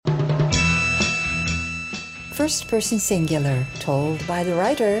First person singular, told by the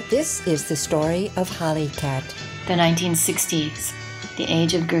writer. This is the story of Holly Cat. The 1960s, the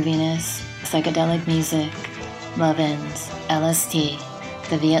age of grooviness, psychedelic music, love-ins, LSD,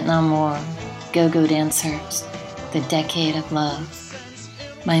 the Vietnam War, go-go dancers, the decade of love.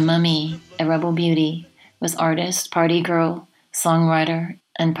 My mummy, a rebel beauty, was artist, party girl, songwriter,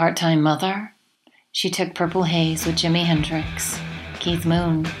 and part-time mother. She took Purple Haze with Jimi Hendrix. Keith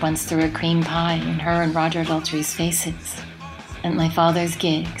Moon once threw a cream pie in her and Roger Daltrey's faces. At my father's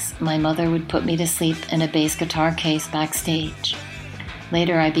gigs, my mother would put me to sleep in a bass guitar case backstage.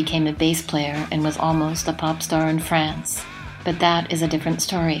 Later, I became a bass player and was almost a pop star in France. But that is a different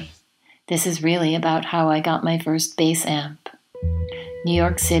story. This is really about how I got my first bass amp. New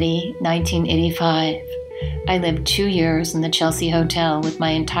York City, 1985. I lived 2 years in the Chelsea Hotel with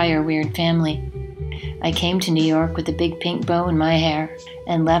my entire weird family. I came to New York with a big pink bow in my hair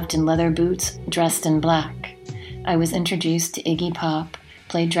and left in leather boots, dressed in black. I was introduced to Iggy Pop,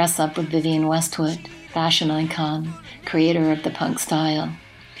 played dress up with Vivienne Westwood, fashion icon, creator of the punk style.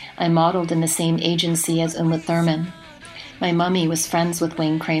 I modeled in the same agency as Uma Thurman. My mummy was friends with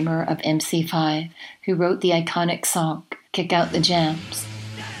Wayne Kramer of MC5, who wrote the iconic song, Kick Out the Jams.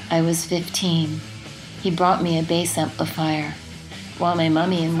 I was 15. He brought me a bass amplifier. While my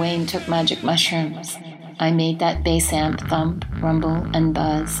mummy and Wayne took magic mushrooms, I made that bass amp thump, rumble, and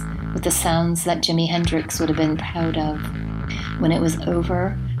buzz with the sounds that Jimi Hendrix would have been proud of. When it was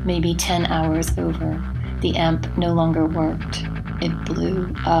over, maybe 10 hours over, the amp no longer worked. It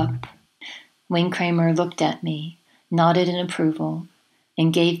blew up. Wayne Kramer looked at me, nodded in approval,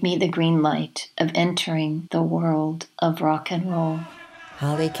 and gave me the green light of entering the world of rock and roll.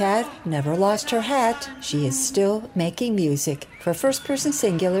 Holly Cat never lost her hat. She is still making music. For First Person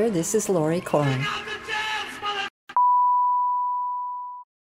Singular, this is Lori Korn.